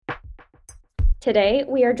Today,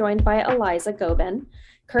 we are joined by Eliza Gobin,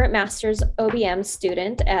 current master's OBM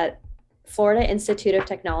student at Florida Institute of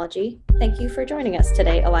Technology. Thank you for joining us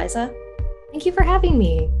today, Eliza. Thank you for having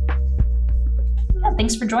me. Yeah,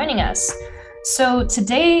 thanks for joining us. So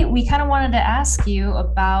today we kind of wanted to ask you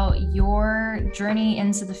about your journey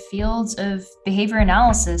into the fields of behavior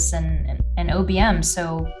analysis and OBM.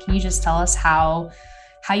 So can you just tell us how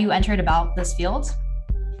you entered about this field?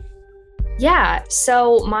 Yeah,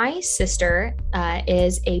 so my sister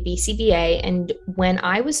is a BCBA, and when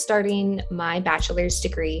I was starting my bachelor's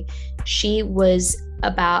degree, she was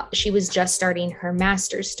just starting her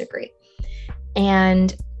master's degree.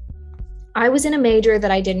 And I was in a major that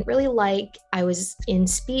I didn't really like. I was in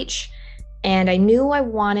speech, and I knew I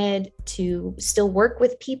wanted to still work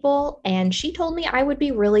with people, and she told me I would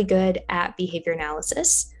be really good at behavior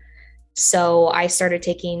analysis. So I started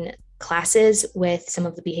taking classes with some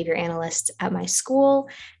of the behavior analysts at my school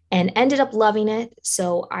and ended up loving it.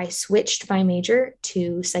 So I switched my major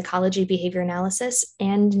to psychology behavior analysis,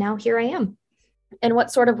 and now here I am. And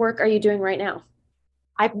what sort of work are you doing right now?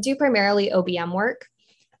 I do primarily OBM work.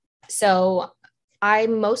 So I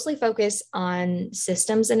mostly focus on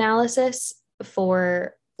systems analysis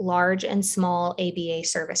for large and small ABA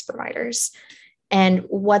service providers. And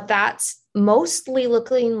what that's mostly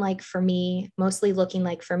looking like for me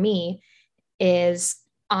is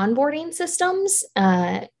onboarding systems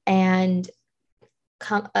and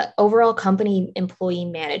overall company employee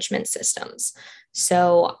management systems.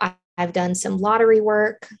 So I've done some lottery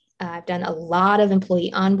work. I've done a lot of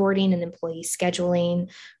employee onboarding and employee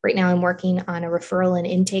scheduling. Right now, I'm working on a referral and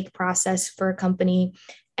intake process for a company.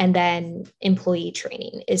 And then employee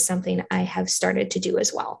training is something I have started to do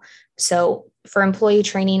as well. So for employee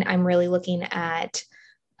training, I'm really looking at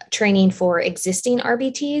training for existing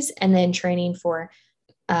RBTs and then training for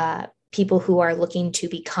people who are looking to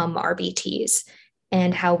become RBTs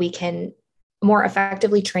and how we can more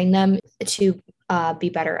effectively train them to be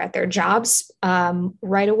better at their jobs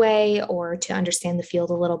right away, or to understand the field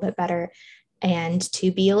a little bit better and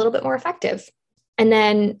to be a little bit more effective. And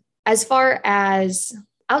then as far as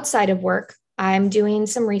outside of work, I'm doing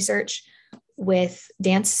some research with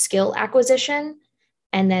dance skill acquisition.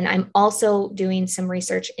 And then I'm also doing some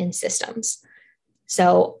research in systems.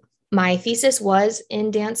 So my thesis was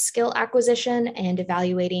in dance skill acquisition and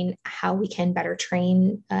evaluating how we can better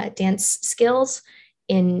train dance skills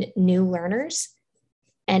in new learners.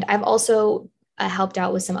 And I've also helped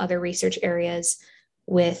out with some other research areas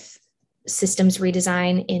with systems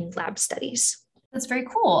redesign in lab studies. That's very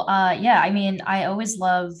cool. Yeah, I mean, I always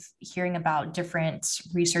love hearing about different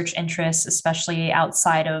research interests, especially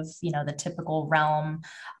outside of, the typical realm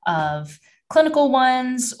of clinical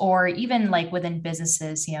ones, or even like within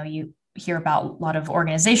businesses, you hear about a lot of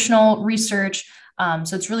organizational research.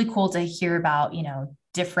 So it's really cool to hear about,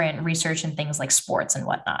 different research and things like sports and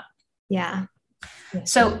whatnot. Yeah.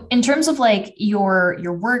 So in terms of like your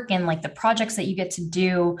work and like the projects that you get to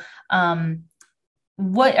do,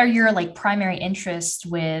 what are your like primary interests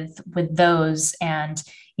with those, and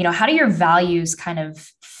how do your values kind of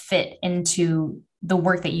fit into the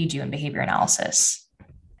work that you do in behavior analysis?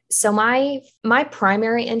 So my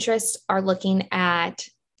primary interests are looking at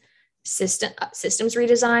systems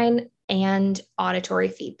redesign and auditory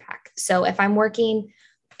feedback. So if I'm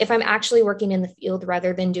actually working in the field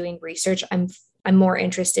rather than doing research, I'm more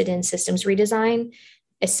interested in systems redesign,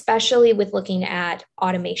 especially with looking at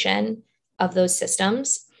automation of those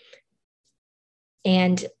systems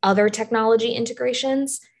and other technology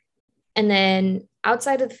integrations. And then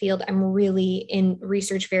outside of the field, I'm really in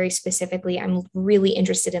research very specifically. I'm really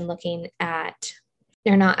interested in looking at,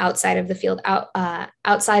 they're not outside of the field,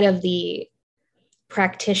 outside of the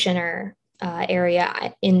practitioner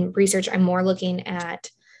area. In research, I'm more looking at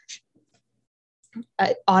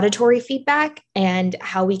auditory feedback and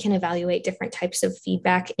how we can evaluate different types of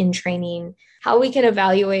feedback in training, how we can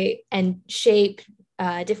evaluate and shape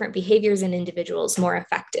different behaviors in individuals more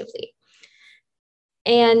effectively.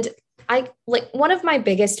 And one of my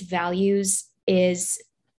biggest values is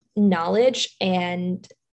knowledge and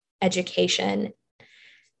education.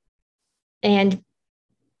 And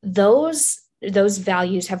those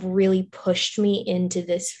values have really pushed me into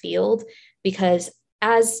this field because,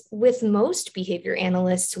 as with most behavior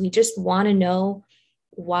analysts, we just want to know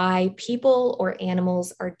why people or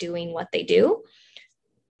animals are doing what they do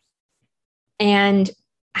and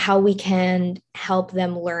how we can help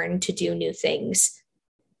them learn to do new things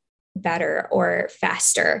better or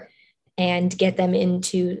faster, and get them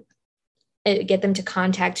to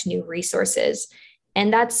contact new resources.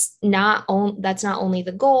 And that's not only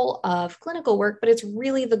the goal of clinical work, but it's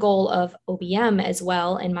really the goal of OBM as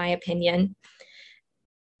well, in my opinion.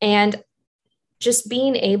 And just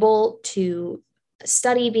being able to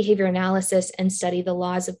study behavior analysis and study the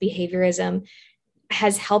laws of behaviorism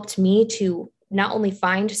has helped me to not only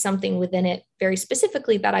find something within it very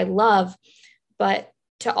specifically that I love, but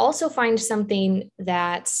to also find something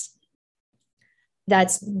that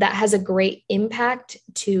has a great impact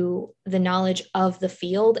to the knowledge of the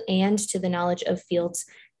field and to the knowledge of fields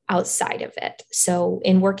outside of it. So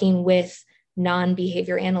in working with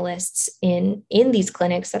non-behavior analysts in these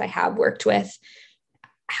clinics that I have worked with,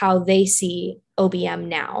 how they see OBM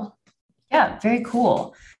now. Yeah, very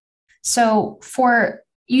cool. So for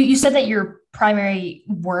you said that your primary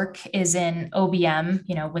work is in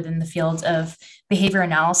OBM, within the field of behavior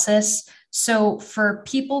analysis. So for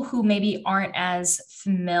people who maybe aren't as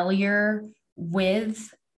familiar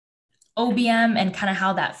with OBM and kind of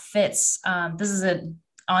how that fits, this is an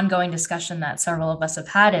ongoing discussion that several of us have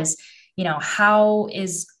had is, how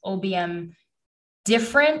is OBM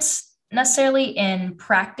different necessarily in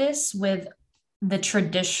practice with the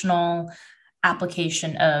traditional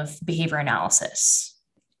application of behavior analysis?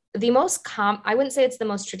 I wouldn't say it's the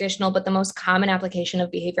most traditional, but the most common application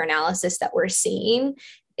of behavior analysis that we're seeing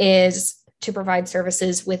is to provide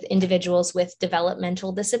services with individuals with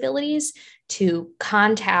developmental disabilities to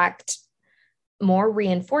contact more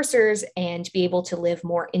reinforcers and be able to live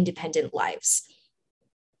more independent lives.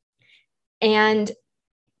 And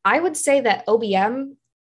I would say that OBM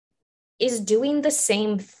is doing the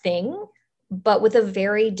same thing, but with a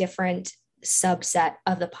very different subset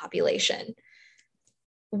of the population.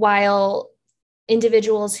 While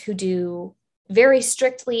individuals who do very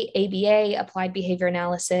strictly ABA, applied behavior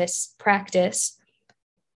analysis practice,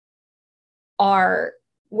 are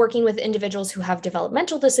working with individuals who have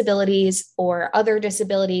developmental disabilities or other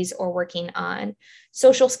disabilities, or working on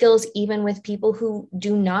social skills, even with people who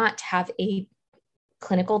do not have a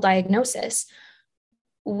clinical diagnosis.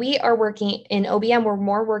 We are working in OBM, we're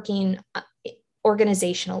more working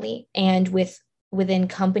organizationally and within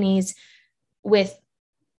companies with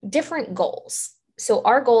different goals. So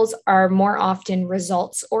our goals are more often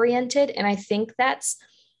results oriented. And I think that's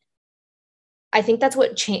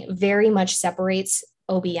what very much separates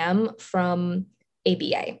OBM from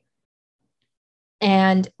ABA.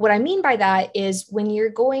 And what I mean by that is when you're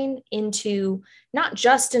going into not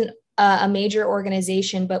just a major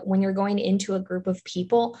organization, but when you're going into a group of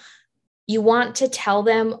people, you want to tell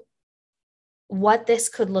them what this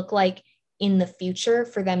could look like in the future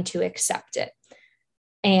for them to accept it.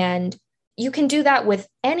 And you can do that with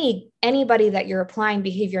anybody that you're applying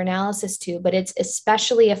behavior analysis to, but it's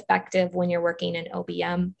especially effective when you're working in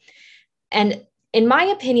OBM. And in my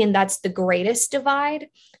opinion, that's the greatest divide.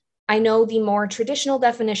 I know the more traditional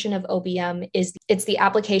definition of OBM is it's the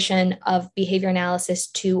application of behavior analysis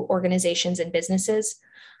to organizations and businesses.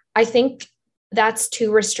 I think that's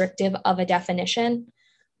too restrictive of a definition.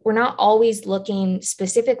 We're not always looking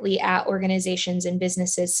specifically at organizations and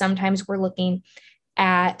businesses. Sometimes we're looking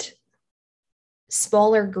at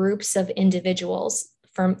smaller groups of individuals.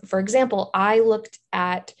 For example, I looked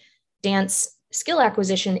at dance skill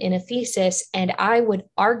acquisition in a thesis, and I would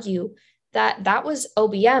argue that that was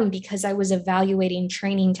OBM because I was evaluating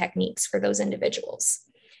training techniques for those individuals.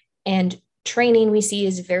 And training we see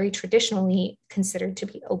is very traditionally considered to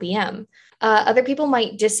be OBM. Other people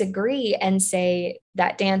might disagree and say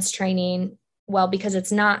that dance training, well, because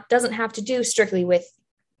doesn't have to do strictly with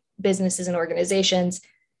businesses and organizations,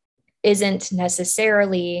 isn't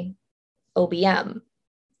necessarily OBM.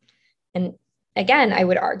 And again, I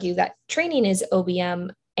would argue that training is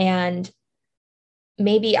OBM, and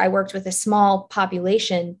maybe I worked with a small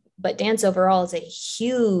population, but dance overall is a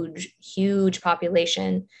huge, huge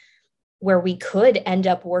population where we could end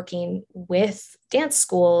up working with dance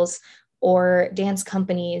schools or dance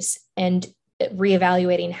companies and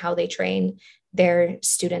reevaluating how they train their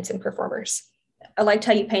students and performers. I liked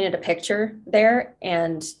how you painted a picture there,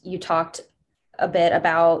 and you talked a bit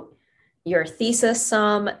about your thesis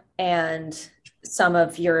and some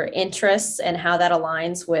of your interests and how that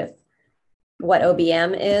aligns with what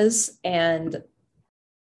OBM is. And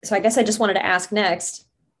so I guess I just wanted to ask next,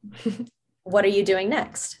 what are you doing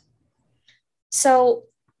next? So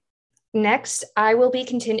next I will be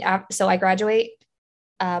so I graduate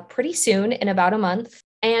pretty soon in about a month.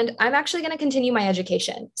 And I'm actually going to continue my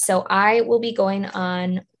education. So I will be going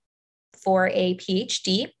on for a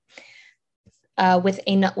PhD with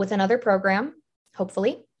another program,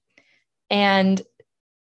 hopefully. And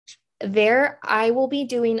there I will be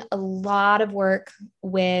doing a lot of work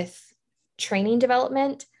with training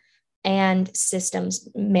development and systems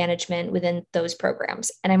management within those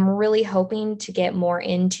programs. And I'm really hoping to get more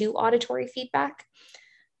into auditory feedback.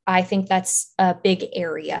 I think that's a big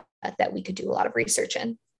area that we could do a lot of research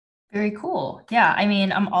in. Very cool. Yeah. I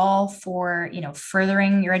mean, I'm all for,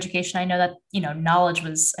 furthering your education. I know that, knowledge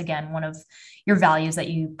was, again, one of your values that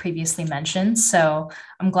you previously mentioned. So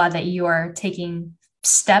I'm glad that you are taking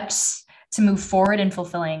steps to move forward and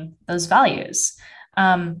fulfilling those values.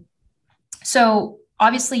 So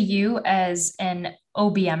obviously you as an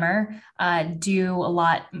OBMer do a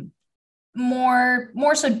lot more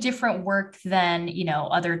so different work than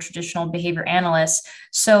other traditional behavior analysts.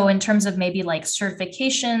 So in terms of maybe like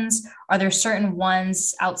certifications, are there certain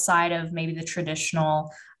ones outside of maybe the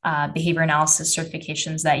traditional behavior analysis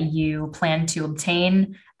certifications that you plan to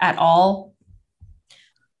obtain at all?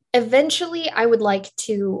 Eventually, I would like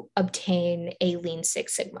to obtain a Lean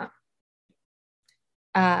Six Sigma.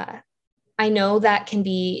 I know that can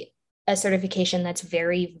be a certification that's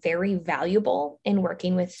very, very valuable in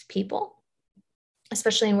working with people,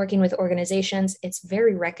 especially in working with organizations. It's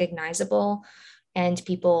very recognizable and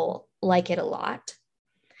people like it a lot.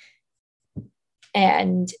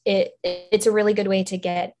 And it's a really good way to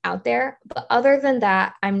get out there. But other than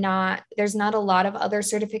that, there's not a lot of other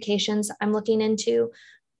certifications I'm looking into.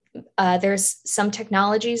 There's some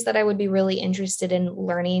technologies that I would be really interested in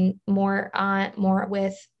learning more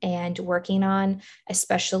with and working on,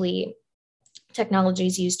 especially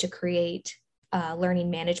technologies used to create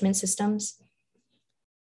learning management systems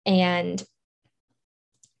and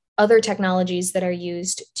other technologies that are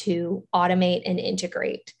used to automate and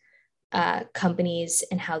integrate companies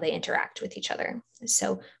and how they interact with each other.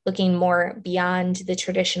 So looking more beyond the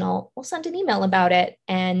traditional, we'll send an email about it,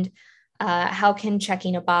 and how can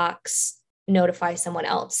checking a box notify someone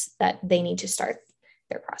else that they need to start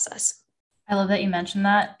their process? I love that you mentioned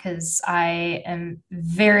that, because I am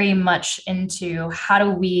very much into how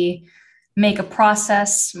do we make a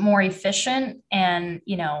process more efficient. And,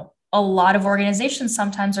 a lot of organizations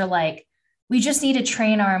sometimes are like, we just need to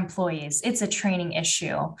train our employees. It's a training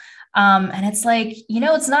issue. And it's like,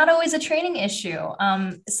 it's not always a training issue.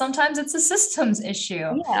 Sometimes it's a systems issue.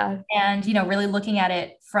 Yeah. And, really looking at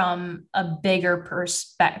it from a bigger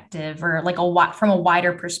perspective, or like from a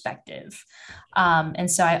wider perspective. And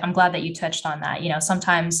so I'm glad that you touched on that.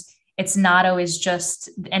 Sometimes it's not always just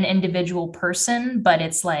an individual person, but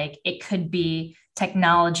it's like, it could be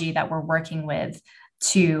technology that we're working with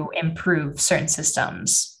to improve certain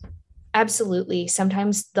systems. Absolutely.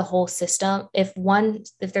 Sometimes the whole system, if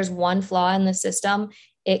there's one flaw in the system,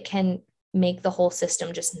 it can make the whole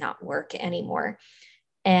system just not work anymore.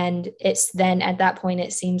 And it's then at that point,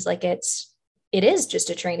 it seems like it is just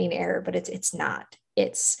a training error, but it's not.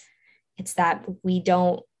 It's that we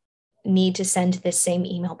don't need to send this same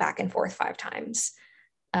email back and forth 5 times.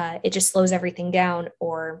 It just slows everything down,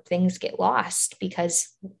 or things get lost because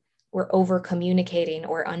we're over communicating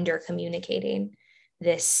or under communicating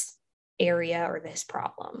this area or this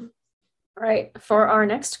problem. All right. For our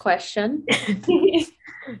next question,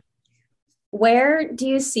 where do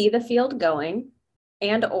you see the field going,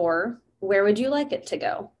 and/or where would you like it to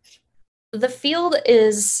go? The field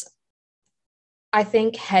is, I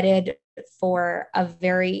think, headed for a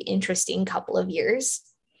very interesting couple of years,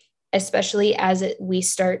 especially as we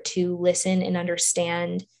start to listen and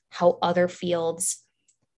understand how other fields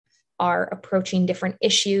are approaching different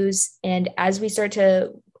issues. And as we start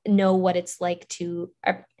to know what it's like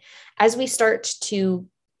as we start to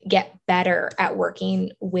get better at working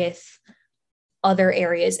with other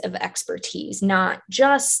areas of expertise, not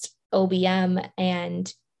just OBM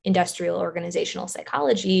and industrial organizational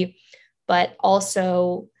psychology, but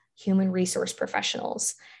also human resource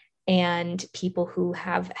professionals and people who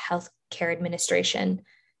have healthcare administration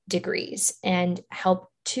degrees, and help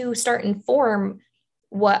to start inform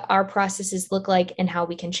what our processes look like and how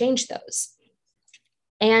we can change those.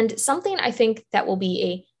 And something I think that will be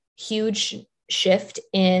a huge shift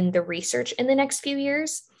in the research in the next few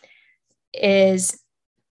years is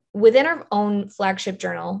within our own flagship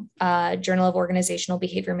journal, Journal of Organizational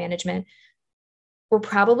Behavior Management. We're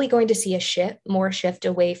probably going to see a shift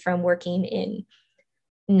away from working in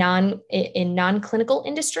non-clinical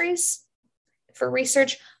industries for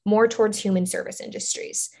research, more towards human service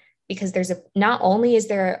industries, because not only is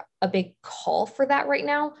there a big call for that right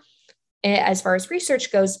now, as far as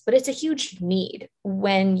research goes, but it's a huge need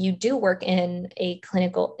when you do work in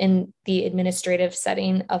the administrative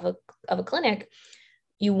setting of a clinic.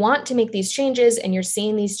 You want to make these changes, and you're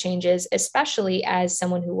seeing these changes, especially as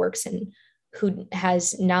someone who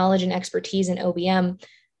has knowledge and expertise in OBM,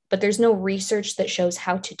 but there's no research that shows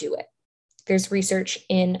how to do it. There's research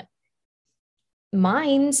in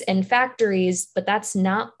mines and factories, but that's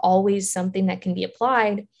not always something that can be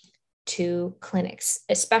applied to clinics,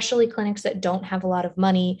 especially clinics that don't have a lot of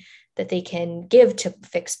money that they can give to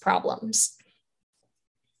fix problems.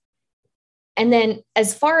 And then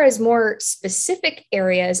as far as more specific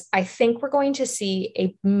areas, I think we're going to see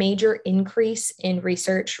a major increase in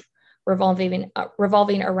research revolving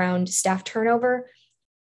around staff turnover,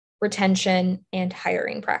 retention, and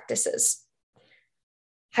hiring practices.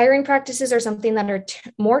 Hiring practices are something that are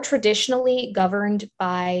more traditionally governed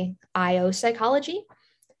by IO psychology,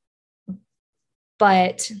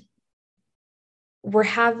 but we're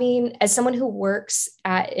having, as someone who works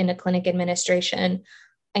in a clinic administration,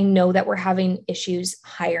 I know that we're having issues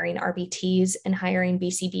hiring RBTs and hiring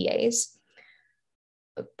BCBAs,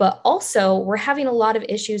 but also we're having a lot of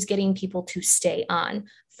issues getting people to stay on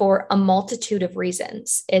for a multitude of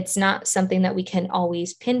reasons. It's not something that we can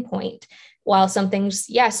always pinpoint. While some things,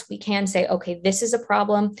 yes, we can say, okay, this is a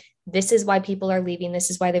problem. This is why people are leaving. This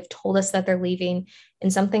is why they've told us that they're leaving.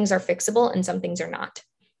 And some things are fixable and some things are not.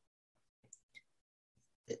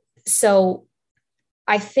 So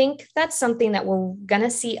I think that's something that we're going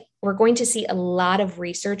to see a lot of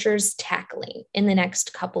researchers tackling in the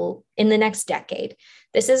next decade.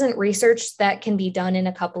 This isn't research that can be done in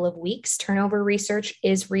a couple of weeks. Turnover research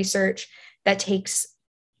is research that takes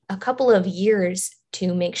a couple of years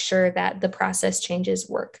to make sure that the process changes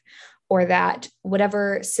work, or that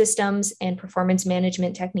whatever systems and performance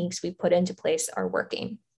management techniques we put into place are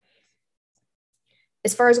working.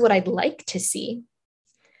 As far as what I'd like to see,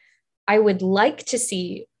 I would like to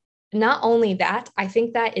see not only that, I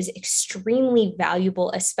think that is extremely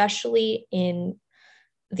valuable, especially in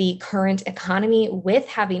the current economy with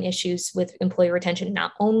having issues with employee retention,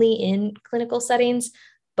 not only in clinical settings,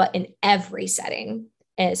 but in every setting,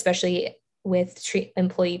 especially with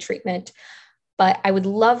employee treatment. But I would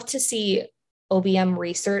love to see OBM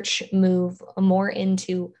research move more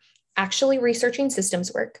into actually researching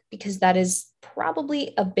systems work, because that is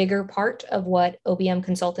probably a bigger part of what OBM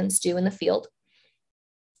consultants do in the field.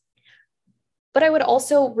 But I would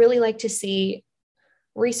also really like to see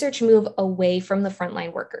research move away from the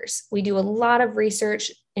frontline workers. We do a lot of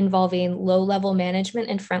research involving low-level management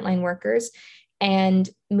and frontline workers, and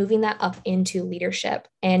moving that up into leadership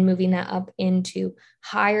and moving that up into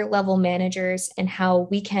higher level managers, and how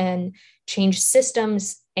we can change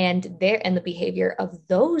systems and the behavior of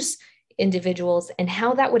those individuals, and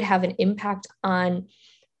how that would have an impact on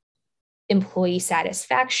employee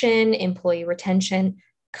satisfaction, employee retention,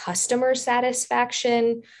 customer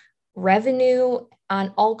satisfaction, revenue,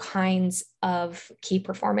 on all kinds of key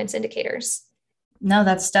performance indicators. No,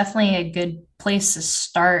 that's definitely a good place to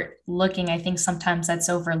start looking. I think sometimes that's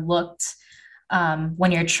overlooked.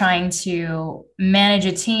 When you're trying to manage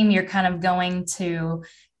a team, you're kind of going to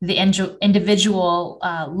the individual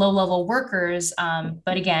low-level workers.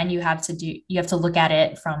 But again, you have to look at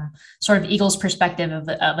it from sort of Eagle's perspective of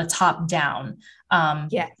a top down.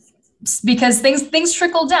 Yes. Because things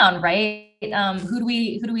trickle down, right? Who do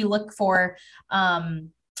we look for?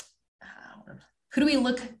 Who do we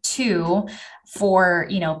look to for,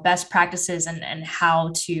 best practices and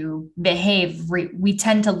how to behave? We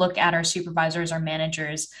tend to look at our supervisors, our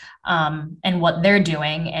managers, and what they're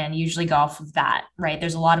doing, and usually go off of that, right?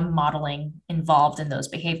 There's a lot of modeling involved in those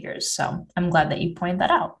behaviors. So I'm glad that you pointed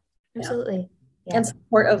that out. Absolutely. Yeah. And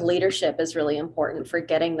support of leadership is really important for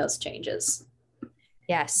getting those changes.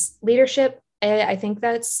 Yes. Leadership, I think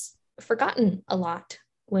that's forgotten a lot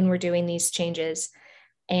when we're doing these changes.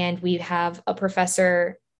 And we had a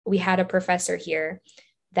professor here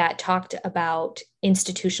that talked about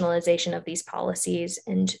institutionalization of these policies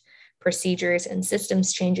and procedures and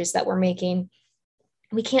systems changes that we're making.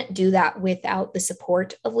 We can't do that without the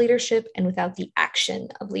support of leadership and without the action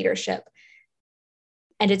of leadership.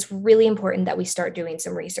 And it's really important that we start doing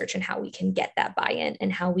some research on how we can get that buy-in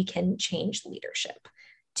and how we can change leadership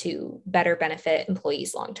to better benefit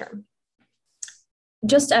employees long-term.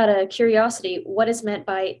 Just out of curiosity, what is meant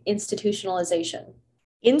by institutionalization?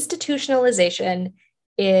 Institutionalization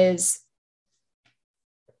it's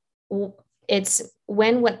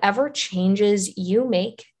when whatever changes you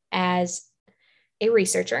make as a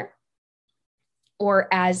researcher or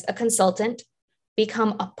as a consultant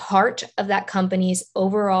become a part of that company's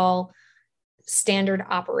overall standard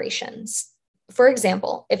operations. For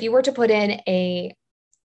example, if you were to put in a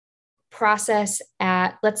process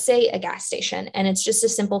at, let's say, a gas station, and it's just a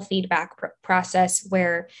simple feedback process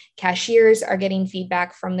where cashiers are getting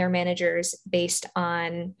feedback from their managers based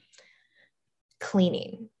on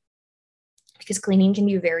cleaning, because cleaning can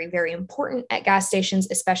be very, very important at gas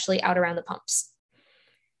stations, especially out around the pumps.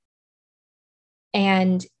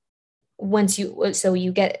 And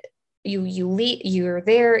you get you're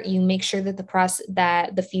there, you make sure that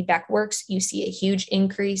the feedback works. You see a huge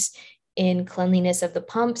increase in cleanliness of the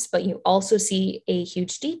pumps, but you also see a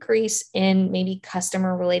huge decrease in maybe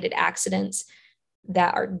customer related accidents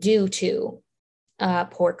that are due to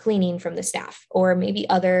poor cleaning from the staff, or maybe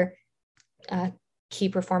other key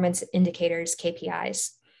performance indicators, KPIs.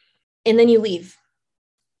 And then you leave.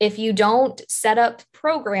 If you don't set up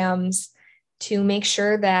programs to make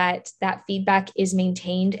sure that that feedback is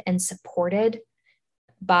maintained and supported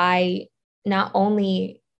by not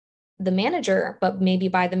only the manager, but maybe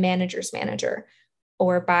by the manager's manager,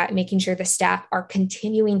 or by making sure the staff are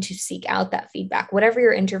continuing to seek out that feedback, whatever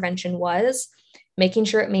your intervention was, making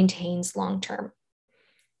sure it maintains long-term.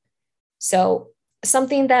 So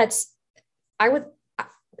something that's, I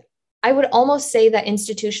would almost say that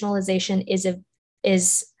institutionalization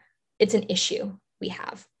it's an issue we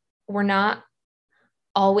have. We're not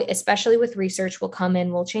always, especially with research, we'll come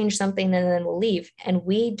in, we'll change something, and then we'll leave. And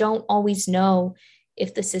we don't always know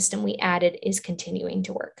if the system we added is continuing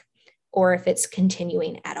to work or if it's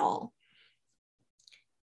continuing at all.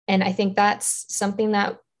 And I think that's something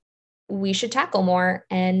that we should tackle more,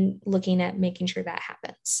 and looking at making sure that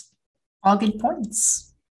happens. All good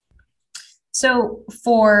points. So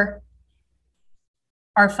for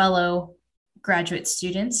our fellow graduate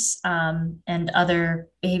students and other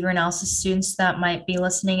behavior analysis students that might be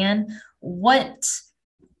listening in,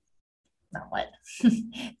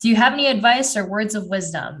 do you have any advice or words of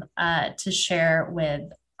wisdom to share with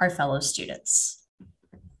our fellow students?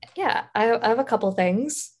 Yeah, I have a couple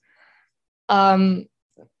things.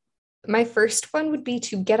 My first one would be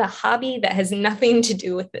to get a hobby that has nothing to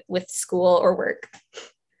do with school or work.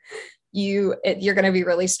 You're going to be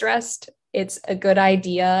really stressed. It's a good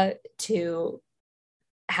idea to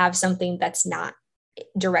have something that's not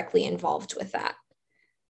directly involved with that,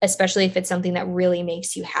 especially if it's something that really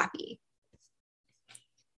makes you happy.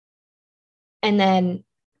 And then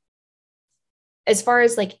as far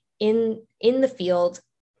as like in the field,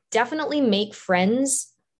 definitely make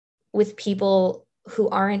friends with people who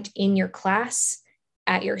aren't in your class,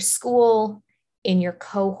 at your school, in your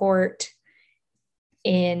cohort,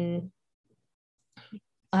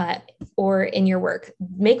 or in your work.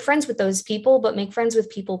 Make friends with those people, but make friends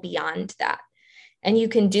with people beyond that. And you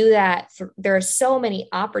can do that. There are so many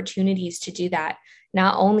opportunities to do that,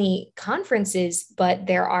 not only conferences, but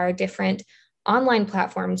there are different online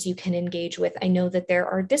platforms you can engage with. I know that there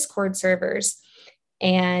are Discord servers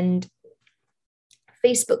and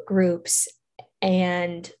Facebook groups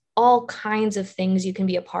and all kinds of things you can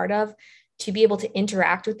be a part of to be able to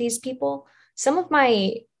interact with these people. Some of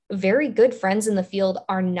my very good friends in the field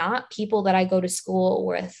are not people that I go to school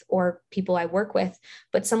with or people I work with,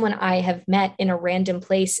 but someone I have met in a random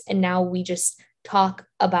place. And now we just talk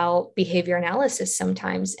about behavior analysis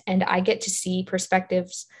sometimes. And I get to see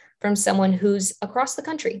perspectives from someone who's across the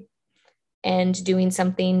country and doing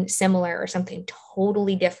something similar or something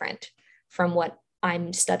totally different from what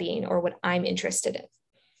I'm studying or what I'm interested in.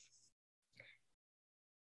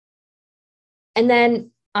 And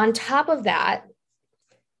then on top of that,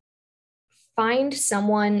 find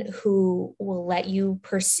someone who will let you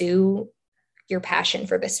pursue your passion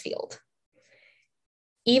for this field.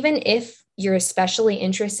 Even if you're especially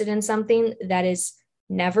interested in something that has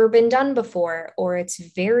never been done before, or it's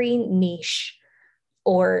very niche,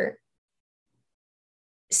 or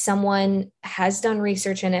someone has done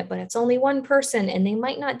research in it, but it's only one person and they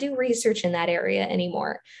might not do research in that area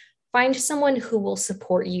anymore. Find someone who will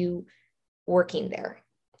support you working there.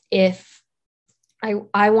 If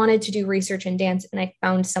I wanted to do research in dance and I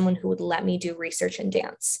found someone who would let me do research in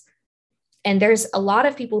dance. And there's a lot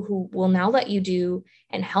of people who will now let you do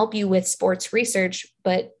and help you with sports research,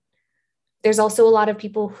 but there's also a lot of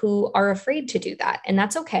people who are afraid to do that. And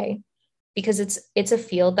that's okay, because it's a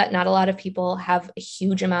field that not a lot of people have a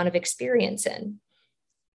huge amount of experience in.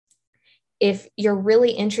 If you're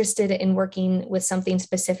really interested in working with something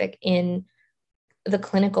specific in the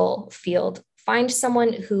clinical field, find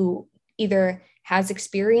someone who either has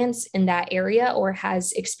experience in that area or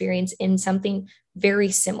has experience in something very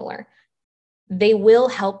similar. They will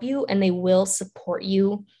help you and they will support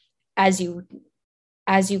you as you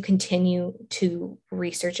continue to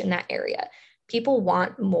research in that area. People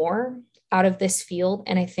want more out of this field.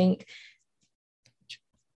 And I think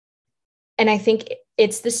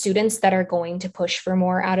it's the students that are going to push for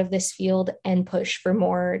more out of this field and push for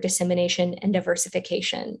more dissemination and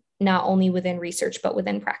diversification, not only within research, but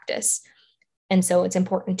within practice. And so it's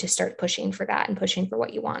important to start pushing for that and pushing for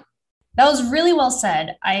what you want. That was really well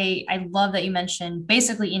said. I love that you mentioned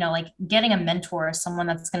basically, like getting a mentor, someone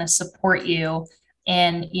that's going to support you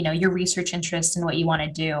in, your research interest and what you want to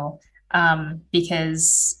do.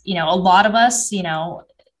 because, a lot of us,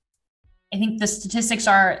 I think the statistics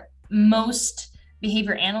are most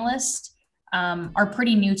behavior analysts are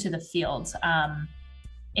pretty new to the field.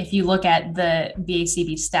 If you look at the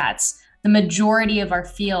BACB stats, the majority of our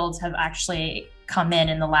fields have actually come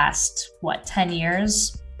in the last, 10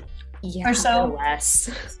 years or so? Or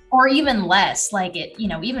less. Or even less, like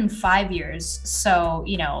even 5 years. So,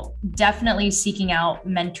 definitely seeking out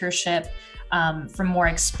mentorship from more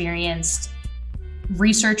experienced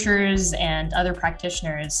researchers and other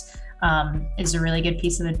practitioners is a really good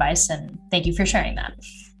piece of advice. And thank you for sharing that.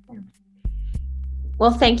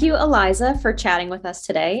 Well, thank you, Eliza, for chatting with us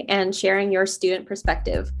today and sharing your student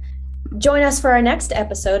perspective. Join us for our next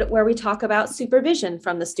episode where we talk about supervision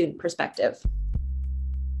from the student perspective.